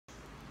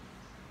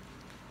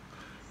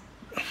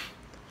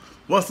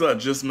What's up,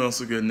 Just Smell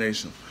So Good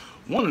Nation?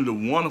 One of the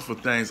wonderful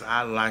things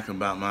I like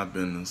about my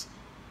business,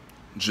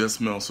 Just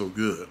Smell So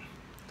Good,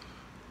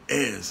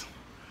 is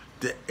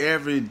the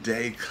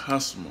everyday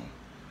customer.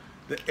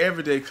 The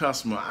everyday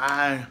customer.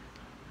 I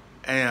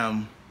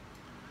am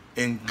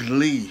in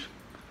glee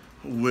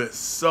with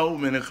so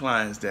many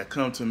clients that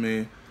come to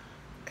me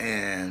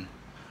and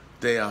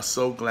they are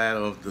so glad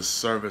of the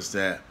service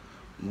that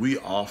we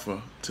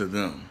offer to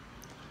them.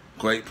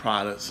 Great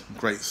products,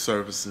 great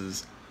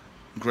services,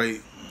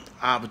 great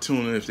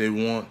opportunity if they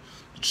want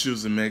to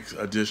choose to make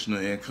additional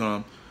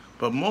income,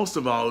 but most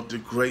of all, the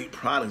great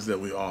products that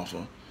we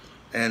offer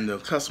and the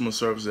customer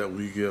service that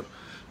we give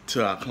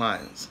to our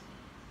clients.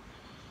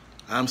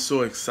 I'm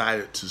so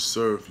excited to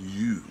serve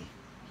you,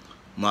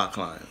 my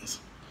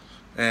clients,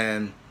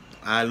 and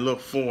I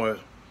look forward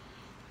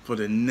for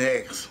the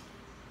next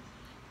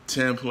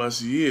 10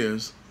 plus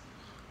years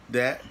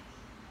that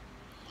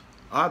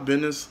our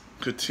business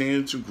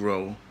continue to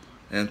grow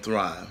and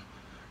thrive,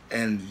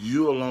 and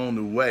you along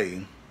the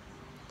way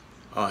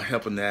are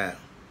helping that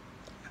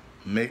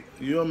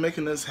you're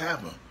making this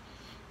happen.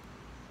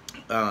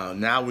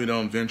 Now we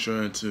don't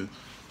venture into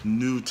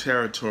new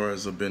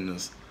territories of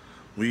business.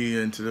 We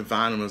into the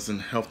vitamins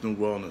and health and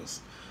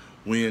wellness.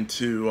 We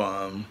into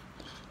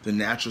the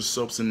natural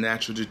soaps and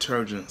natural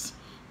detergents.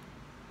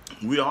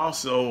 We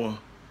also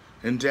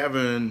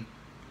endeavoring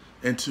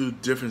into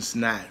different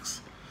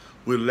snacks.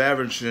 We're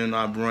leveraging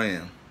our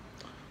brand.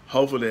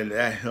 Hopefully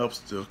that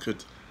helps the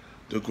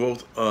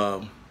growth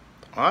of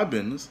our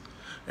business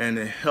and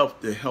to help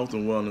the health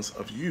and wellness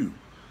of you.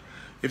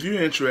 If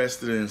you're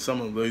interested in some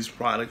of these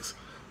products,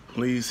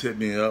 please hit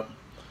me up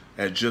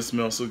at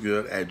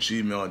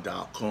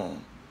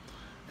justsmellsogood@gmail.com.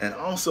 And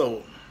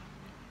also,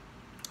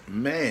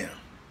 man,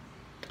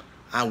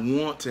 I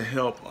want to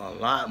help a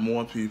lot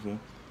more people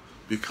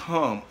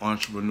become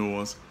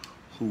entrepreneurs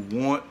who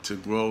want to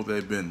grow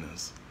their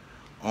business,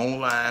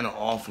 online or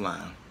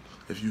offline.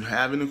 If you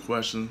have any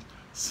questions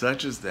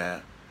such as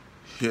that,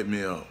 hit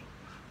me up.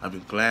 I'll be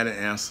glad to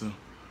answer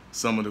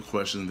some of the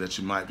questions that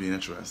you might be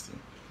interested in.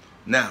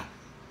 Now,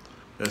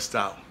 let's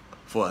stop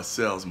for a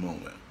sales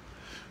moment.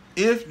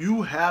 If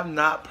you have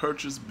not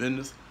purchased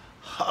Business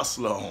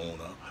Hustler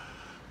Owner,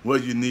 well,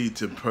 you need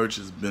to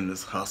purchase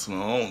Business Hustler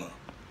Owner.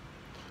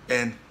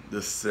 And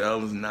the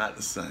sale is not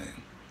the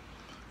same.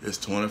 It's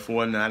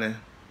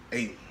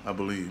 $24.98, I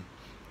believe.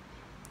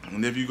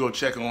 And if you go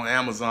check on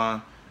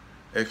Amazon,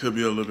 it could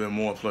be a little bit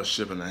more plus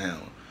shipping and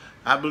handling.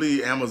 I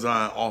believe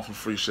Amazon offers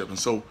free shipping.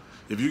 So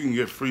if you can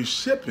get free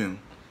shipping,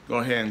 go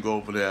ahead and go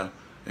over there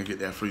and get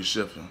that free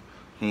shipping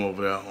from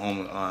over there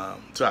on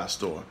to our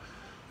store.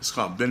 It's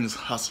called Business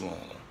Hustle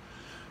Owner.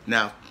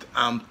 Now,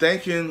 I'm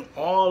thanking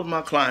all of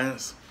my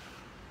clients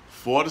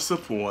for the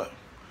support,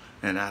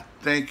 and I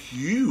thank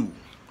you.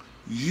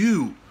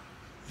 You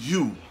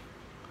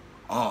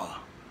are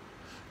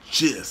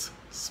Just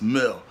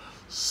Smell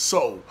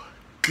So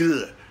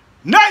Good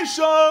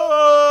Nation!